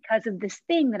because of this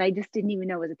thing that I just didn't even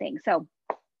know was a thing. So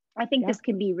I think this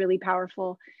can be really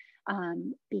powerful,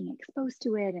 being exposed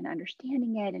to it and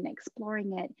understanding it and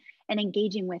exploring it and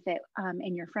engaging with it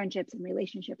in your friendships and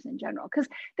relationships in general. Because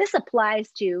this applies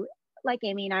to, like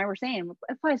Amy and I were saying,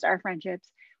 it applies to our friendships.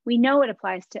 We know it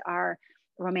applies to our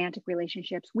romantic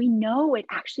relationships. We know it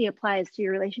actually applies to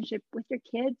your relationship with your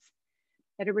kids,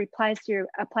 that it applies to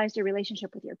your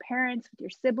relationship with your parents, with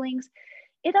your siblings.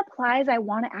 it applies. I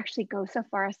want to actually go so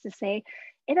far as to say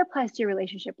it applies to your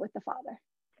relationship with the Father.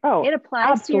 Oh, it applies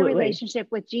absolutely. to your relationship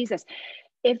with Jesus.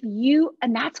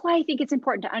 And that's why I think it's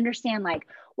important to understand like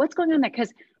what's going on there.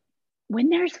 Because when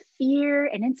there's fear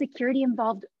and insecurity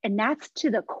involved, and that's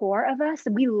to the core of us,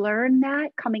 and we learned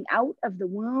that coming out of the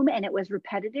womb, and it was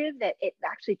repetitive, that it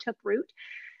actually took root.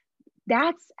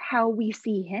 That's how we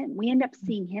see him. We end up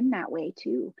seeing him that way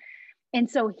too. And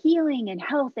so healing and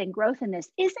health and growth in this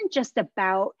isn't just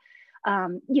about,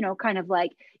 kind of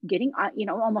like getting,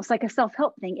 almost like a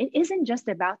self-help thing. It isn't just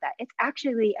about that. It's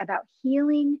actually about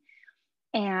healing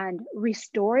and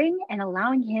restoring and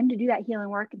allowing him to do that healing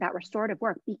work, that restorative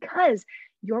work, because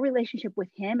your relationship with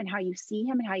him and how you see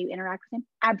him and how you interact with him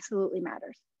absolutely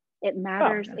matters. It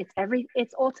matters. Oh.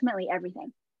 It's ultimately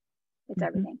everything. It's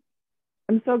everything.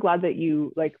 I'm so glad that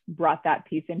you like brought that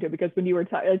piece into it, because when you were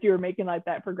as you were making like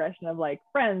that progression of like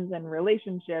friends and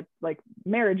relationships, like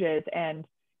marriages and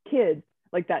kids,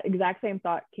 like that exact same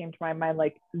thought came to my mind.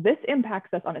 Like this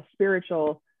impacts us on a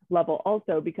spiritual level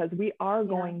also, because we are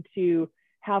going to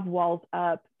have walls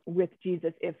up with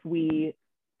Jesus if we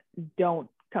don't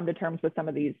come to terms with some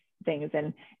of these things.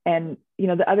 And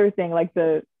the other thing, like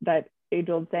that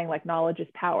age-old saying, like knowledge is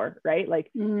power, right? Like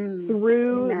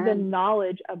through Amen. the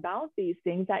knowledge about these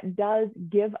things, that does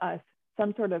give us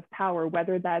some sort of power,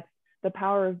 whether that's the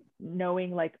power of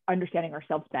knowing, like understanding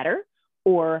ourselves better,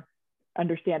 or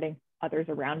understanding others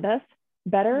around us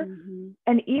better.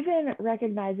 And even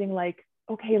recognizing like,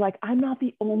 okay, like I'm not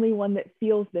the only one that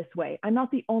feels this way. I'm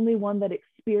not the only one that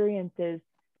experiences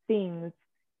things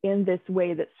in this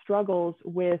way, that struggles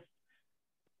with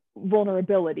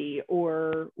vulnerability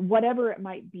or whatever it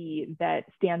might be that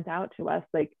stands out to us.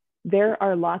 Like there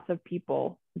are lots of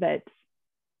people that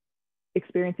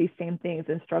experience these same things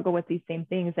and struggle with these same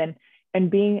things, and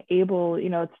being able,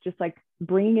 it's just like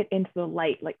bringing it into the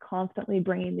light, like constantly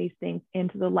bringing these things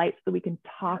into the light so that we can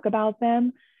talk about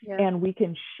them and we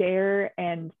can share.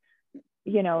 And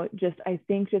just I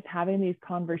think just having these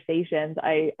conversations,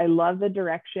 I love the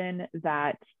direction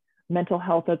that mental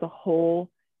health as a whole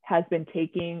has been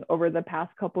taking over the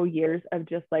past couple of years, of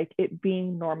just like it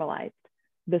being normalized,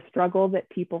 the struggle that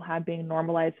people have being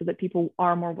normalized, so that people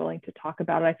are more willing to talk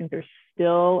about it. I think there's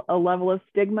still a level of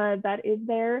stigma that is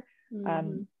there,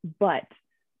 but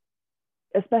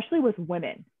especially with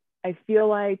women, I feel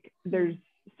like there's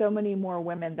so many more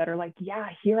women that are like, yeah,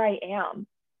 here I am,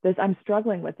 I'm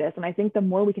struggling with this. And I think the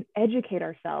more we can educate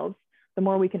ourselves, the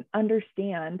more we can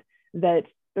understand that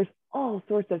there's all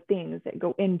sorts of things that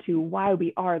go into why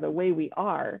we are the way we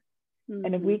are.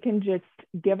 And if we can just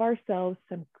give ourselves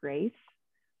some grace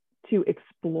to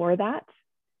explore that.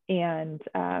 And,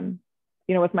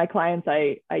 with my clients,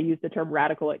 I use the term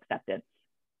radical acceptance,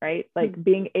 right? Like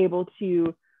being able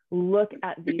to look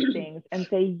at these things and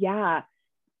say, yeah,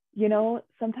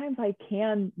 sometimes I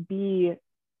can be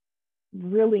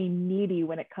really needy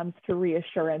when it comes to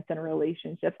reassurance and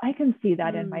relationships. I can see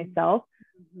that in myself.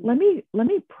 Let me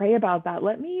pray about that.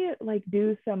 Let me like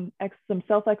do some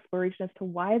self-exploration as to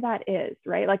why that is,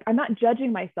 right? Like I'm not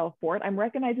judging myself for it. I'm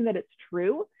recognizing that it's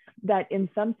true, that in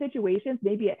some situations,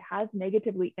 maybe it has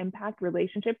negatively impacted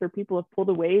relationships, or people have pulled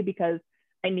away because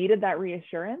I needed that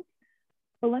reassurance.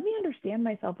 But let me understand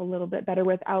myself a little bit better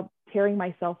without tearing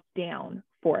myself down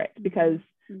for it, because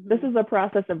this is a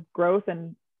process of growth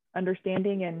and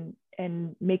understanding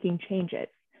and making changes.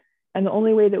 And the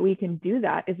only way that we can do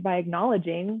that is by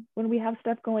acknowledging when we have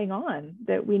stuff going on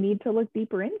that we need to look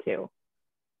deeper into.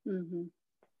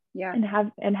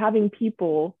 And having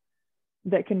people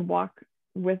that can walk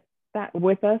with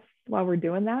us while we're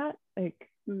doing that, like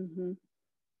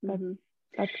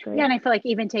that's great. Yeah, and I feel like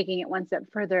even taking it one step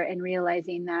further and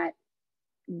realizing that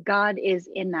God is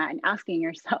in that, and asking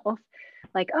yourself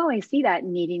like, oh, I see that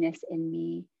neediness in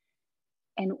me,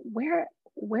 and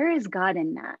where is God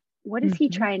in that? What is he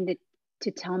trying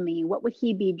to tell me? What would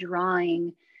he be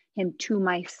drawing him to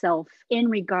myself in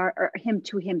regard, or him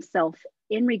to himself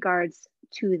in regards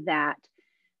to that,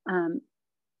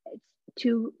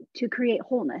 to create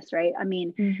wholeness, right? I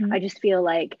mean, I just feel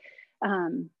like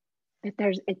that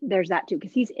there's that too,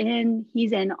 because he's in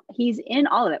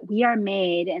all of it. We are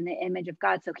made in the image of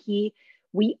God, so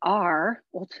we are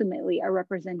ultimately a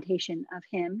representation of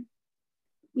him.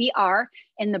 We are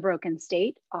in the broken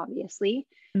state, obviously,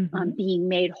 being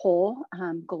made whole,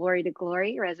 glory to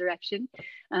glory, resurrection,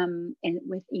 and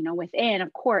within,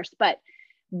 of course, but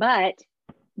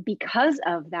because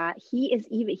of that, he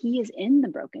is in the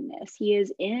brokenness. He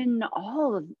is in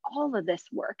all of this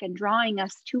work and drawing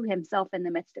us to himself in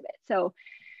the midst of it. So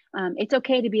it's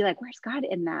okay to be like, where's God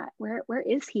in that? Where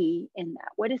is he in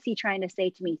that? What is he trying to say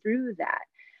to me through that?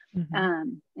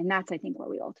 And that's, I think, where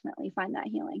we ultimately find that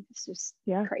healing. It's just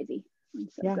crazy.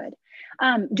 It's so good.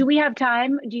 Do we have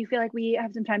time? Do you feel like we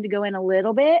have some time to go in a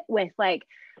little bit with like,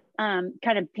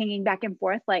 kind of pinging back and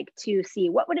forth, like to see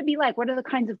what would it be like? What are the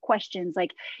kinds of questions? Like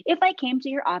if I came to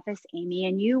your office, Amy,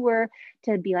 and you were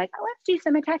to be like, oh, let's do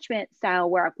some attachment style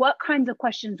work, what kinds of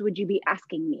questions would you be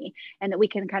asking me? And that we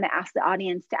can kind of ask the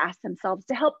audience to ask themselves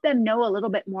to help them know a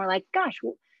little bit more like, gosh,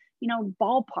 you know,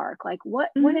 ballpark, like what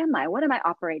am I? What am I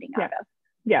operating out of?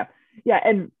 Yeah.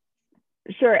 And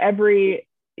sure,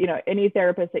 any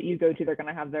therapist that you go to, they're going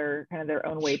to have their kind of their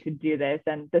own way to do this.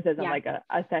 And this isn't like a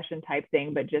session type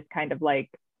thing, but just kind of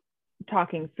like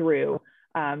talking through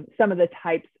some of the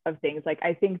types of things. Like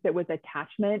I think that with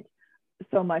attachment,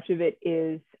 so much of it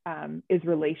is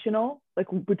relational, like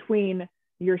between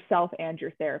yourself and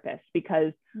your therapist,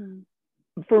 because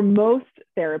for most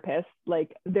therapists,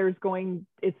 like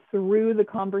it's through the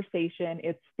conversation,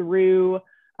 it's through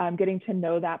getting to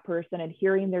know that person and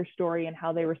hearing their story and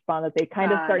how they respond, that they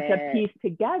kind of start to piece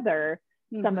together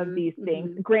some of these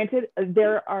things. Granted,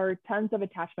 there are tons of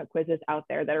attachment quizzes out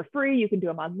there that are free. You can do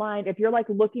them online. If you're like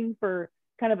looking for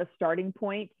kind of a starting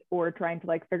point or trying to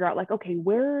like figure out like, okay,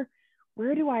 where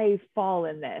do I fall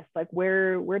in this? Like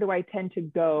where do I tend to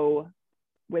go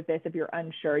with this? If you're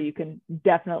unsure, you can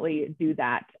definitely do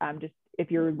that. Just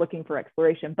if you're looking for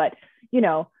exploration, but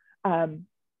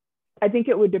I think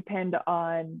it would depend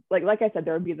on like I said,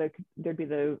 there'd be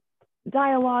the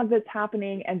dialogue that's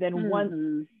happening, and then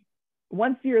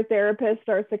once your therapist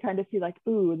starts to kind of see like,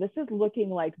 ooh, this is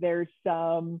looking like there's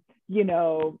some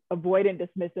avoidant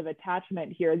dismissive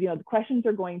attachment here. The questions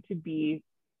are going to be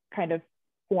kind of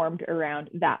formed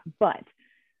around that, but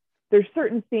there's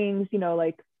certain things,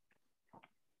 like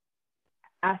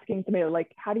asking somebody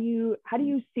like, how do you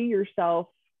see yourself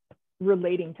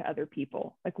relating to other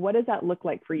people? Like, what does that look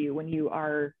like for you when you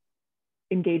are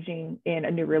engaging in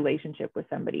a new relationship with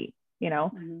somebody,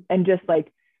 and just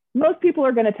like most people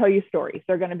are going to tell you stories.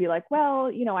 They're going to be like, well,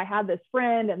 I had this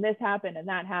friend and this happened and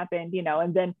that happened,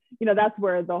 and then, that's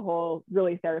where the whole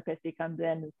really therapist comes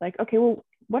in. It's like, okay, well,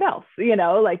 what else,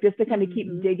 like just to kind of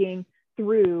keep digging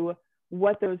through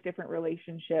what those different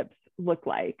relationships look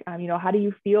like. How do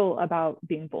you feel about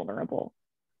being vulnerable?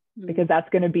 Because that's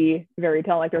going to be very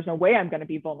telling. Like, there's no way I'm going to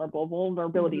be vulnerable.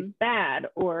 Vulnerability is bad,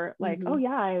 or like, oh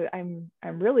yeah, I'm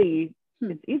really,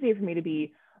 it's easy for me to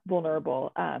be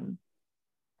vulnerable.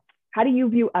 How do you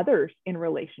view others in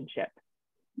relationship?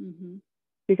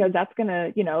 Because that's going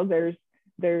to,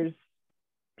 there's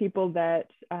people that,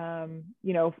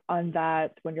 on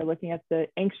that, when you're looking at the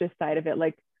anxious side of it,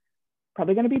 like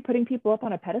probably going to be putting people up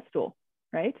on a pedestal,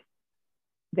 right?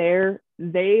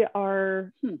 They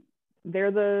are,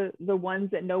 they're the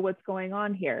ones that know what's going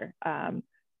on here.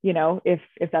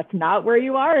 If that's not where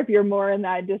you are, if you're more in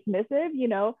that dismissive,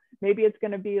 maybe it's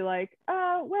going to be like,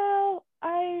 well,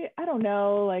 I don't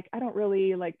know, like I don't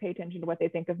really like pay attention to what they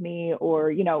think of me,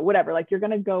 or whatever. Like you're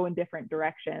going to go in different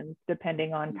directions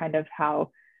depending on kind of how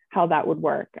that would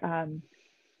work. Time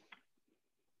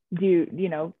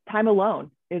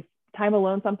alone, is time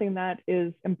alone something that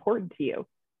is important to you?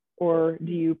 Or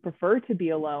do you prefer to be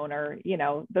alone, or,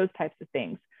 those types of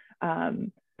things?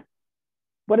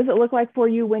 What does it look like for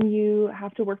you when you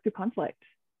have to work through conflict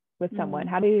with someone?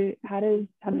 How does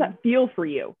that feel for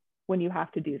you when you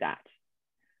have to do that?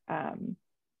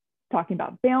 Talking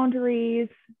about boundaries,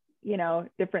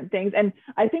 different things. And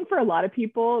I think for a lot of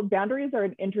people, boundaries are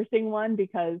an interesting one,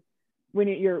 because when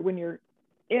you're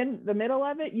in the middle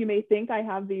of it, you may think I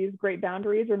have these great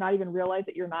boundaries, or not even realize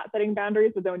that you're not setting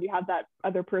boundaries. But then when you have that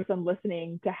other person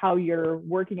listening to how you're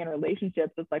working in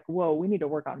relationships, it's like, whoa, we need to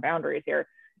work on boundaries here,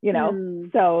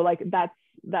 So like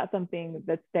that's something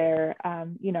that's there.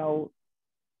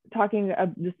 Talking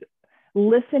just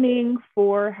listening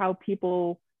for how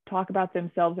people talk about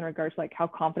themselves in regards to like how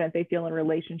confident they feel in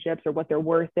relationships, or what their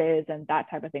worth is, and that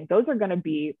type of thing. Those are going to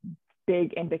be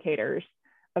big indicators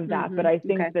of that. But I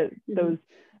think that those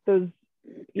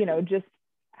just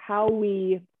how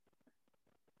we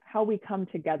come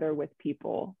together with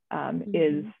people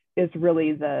is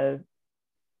really the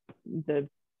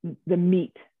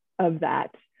meat of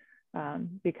that,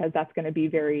 because that's going to be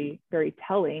very, very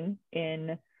telling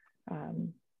in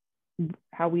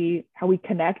how we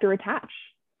connect or attach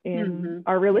in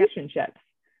our relationships.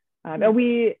 And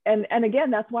again,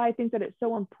 that's why I think that it's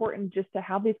so important just to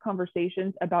have these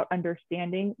conversations about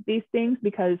understanding these things,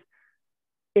 because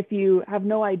if you have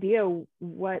no idea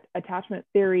what attachment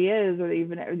theory is, or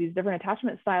even these different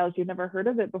attachment styles, you've never heard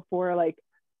of it before, like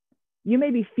you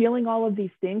may be feeling all of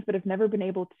these things, but have never been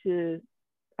able to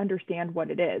understand what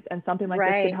it is. And something like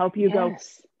this can help you go,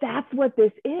 that's what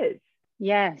this is.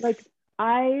 Yes. Like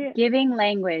Giving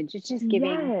language. It's just giving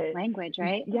yes, language,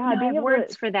 right? yeah, No, I being have able to,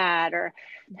 words for that, or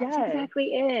that's yes, exactly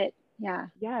it. Yeah.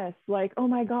 yes, like, oh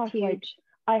my gosh, like Huge.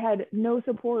 I had no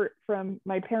support from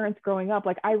my parents growing up.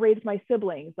 Like I raised my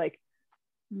siblings, like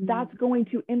that's going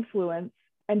to influence,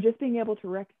 and just being able to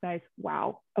recognize,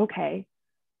 wow, okay,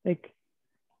 like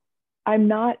I'm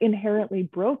not inherently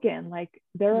broken. Like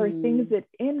there are things that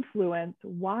influence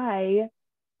why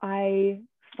I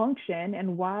function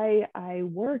and why I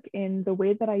work in the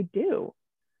way that I do.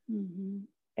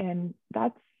 And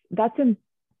that's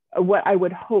what I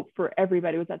would hope for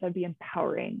everybody, was that that'd be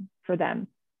empowering for them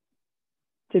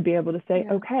to be able to say,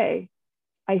 okay,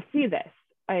 I see this.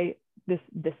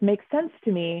 This makes sense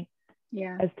to me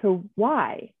as to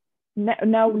why.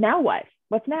 Now what?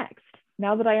 What's next?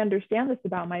 Now that I understand this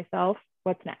about myself,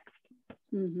 what's next?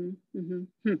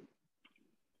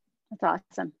 That's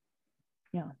awesome.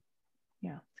 Yeah.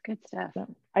 It's good stuff. So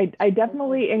I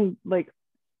definitely am, like,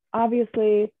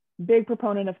 obviously big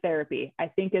proponent of therapy. I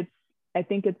think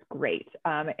it's great.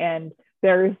 And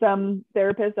there are some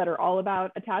therapists that are all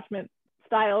about attachment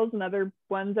styles, and other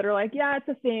ones that are like, yeah, it's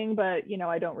a thing, but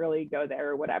I don't really go there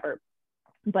or whatever.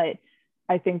 But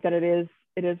I think that it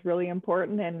is really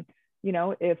important. And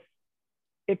if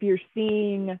you're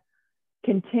seeing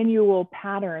continual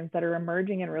patterns that are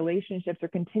emerging in relationships, or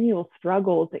continual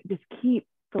struggles that just keep,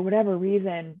 for whatever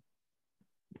reason,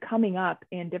 coming up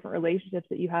in different relationships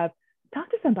that you have, talk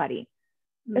to somebody.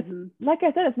 It's, like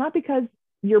I said, it's not because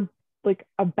you're like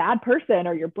a bad person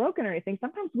or you're broken or anything.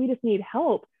 Sometimes we just need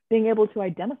help being able to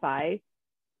identify,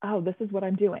 oh, this is what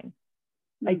I'm doing.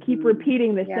 I keep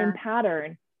repeating the same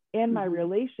pattern in my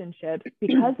relationships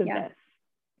because of this.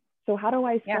 So how do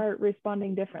I start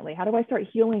responding differently? How do I start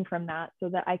healing from that so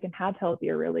that I can have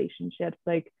healthier relationships?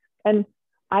 Like, and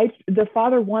the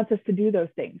Father wants us to do those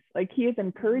things. Like he is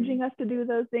encouraging us to do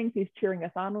those things. He's cheering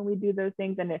us on when we do those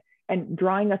things, and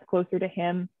drawing us closer to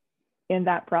him in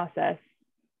that process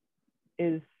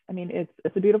is,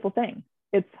 it's a beautiful thing.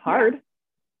 It's hard.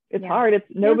 It's hard. It's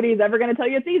nobody's ever going to tell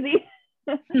you it's easy,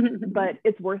 but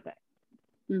it's worth it.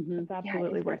 It's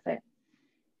absolutely worth it.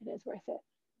 It is worth it.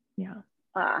 Yeah.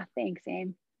 Thanks,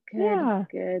 Aim. Good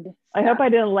stuff. I hope I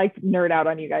didn't nerd out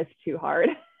on you guys too hard.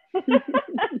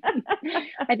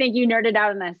 I think you nerded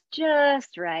out on us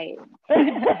just right.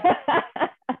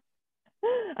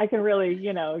 I can really,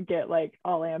 get like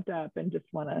all amped up and just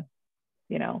want to,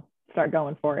 start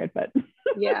going for it. But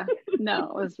no,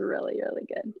 it was really, really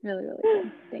good. Really, really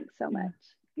good. Thanks so much.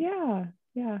 Yeah.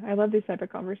 I love these type of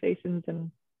conversations,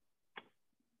 and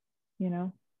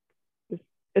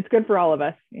it's good for all of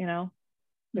us. It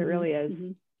really is.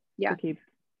 To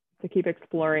keep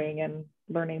exploring and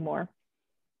learning more.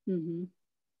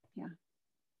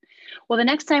 Well, the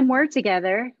next time we're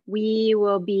together, we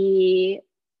will be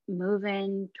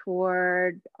moving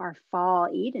toward our fall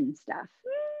Eden stuff.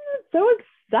 So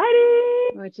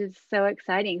exciting! Which is so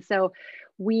exciting. So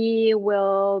we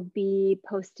will be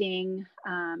posting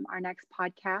our next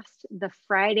podcast the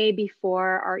Friday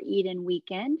before our Eden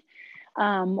weekend,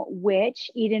 which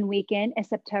Eden weekend is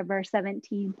September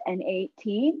 17th and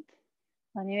 18th.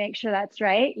 Let me make sure that's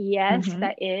right. Yes,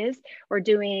 that is. We're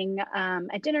doing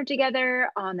a dinner together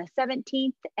on the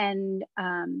 17th, and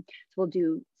so we'll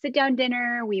do sit down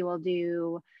dinner. We will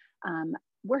do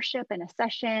worship and a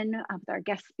session with our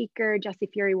guest speaker. Jesse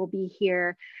Fury will be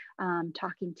here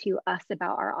talking to us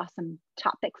about our awesome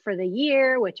topic for the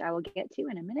year, which I will get to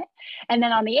in a minute. And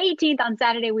then on the 18th, on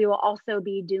Saturday, we will also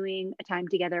be doing a time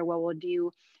together where we'll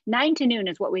do 9 to noon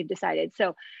is what we've decided.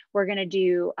 So we're going to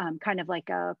do kind of like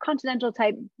a continental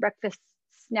type breakfast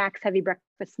snacks, heavy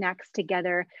breakfast snacks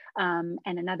together, and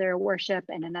another worship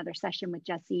and another session with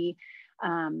Jesse.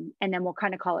 And then we'll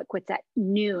kind of call it quits at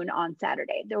noon on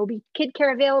Saturday. There will be kid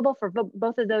care available for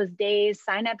both of those days.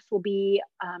 Signups will be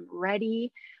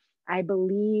ready, I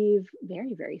believe,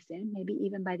 very, very soon, maybe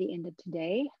even by the end of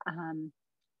today.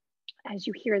 As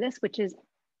you hear this, which is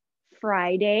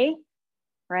Friday,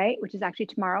 right? Which is actually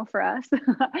tomorrow for us.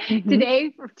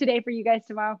 Today for you guys,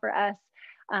 tomorrow for us.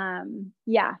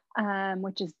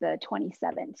 Which is the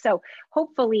 27th. So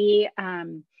hopefully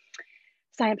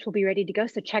signups will be ready to go.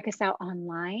 So check us out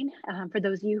online. For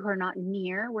those of you who are not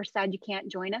near, we're sad you can't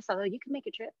join us, although you can make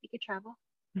a trip, you could travel,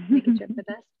 make a trip with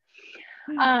us.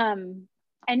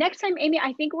 And next time, Amy,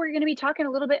 I think we're going to be talking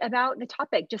a little bit about the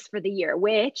topic just for the year,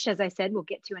 which, as I said, we'll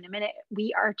get to in a minute.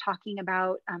 We are talking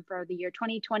about for the year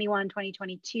 2021,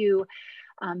 2022,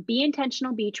 be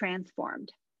intentional, be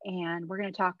transformed. And we're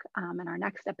going to talk in our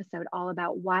next episode all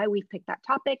about why we've picked that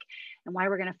topic and why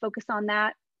we're going to focus on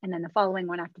that. And then the following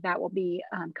one after that will be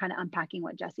kind of unpacking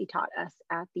what Jesse taught us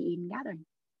at the Eden Gathering.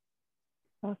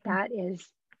 Awesome. That is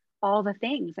all the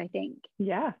things, I think.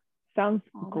 Yeah, sounds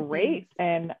All the great.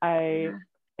 things. And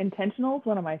intentional is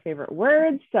one of my favorite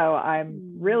words. So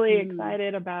I'm really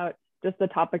excited about just the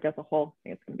topic as a whole. I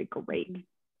think it's going to be great.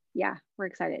 Yeah, we're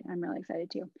excited. I'm really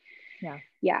excited too.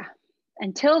 Yeah.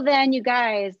 Until then, you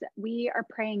guys, we are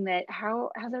praying that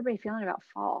how's everybody feeling about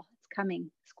fall? It's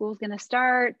coming. School's going to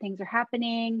start. Things are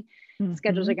happening.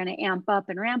 Schedules are going to amp up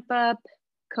and ramp up.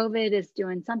 COVID is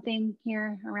doing something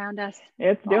here around us.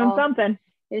 It's doing something.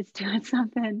 It's doing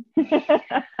something.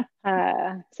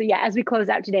 So yeah, as we close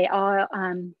out today,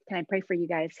 can I pray for you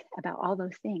guys about all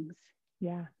those things?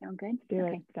 Yeah. Sound good? Do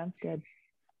it. Sounds good.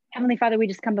 Heavenly Father, we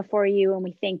just come before you and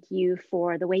we thank you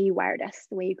for the way you wired us,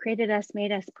 the way you created us,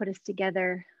 made us, put us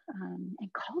together,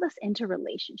 and called us into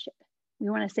relationship. We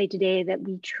want to say today that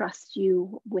we trust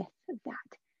you with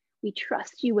that. We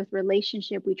trust you with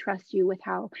relationship. We trust you with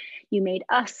how you made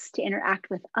us to interact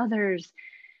with others.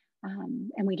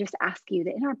 And we just ask you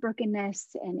that in our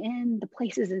brokenness and in the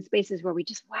places and spaces where we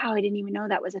just, wow, I didn't even know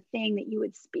that was a thing, that you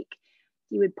would speak.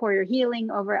 You would pour your healing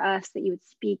over us, that you would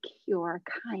speak your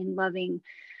kind, loving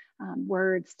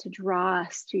words to draw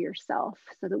us to yourself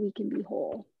so that we can be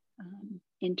whole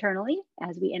internally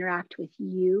as we interact with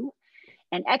you,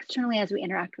 and externally as we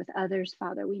interact with others.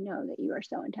 Father, we know that you are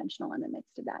so intentional in the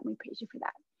midst of that, and we praise you for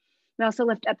that. We also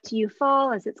lift up to you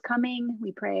fall as it's coming.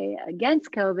 We pray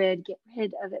against COVID. Get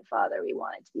rid of it, Father. We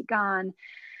want it to be gone.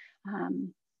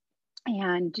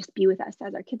 And just be with us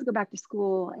as our kids go back to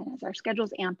school and as our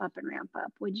schedules amp up and ramp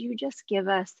up. Would you just give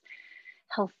us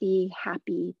healthy,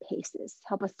 happy paces?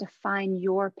 Help us to find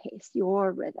your pace,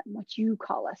 your rhythm, what you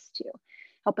call us to.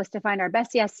 Help us to find our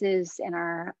best yeses and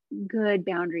our good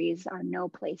boundaries, our no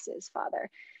places, Father,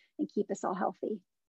 and keep us all healthy.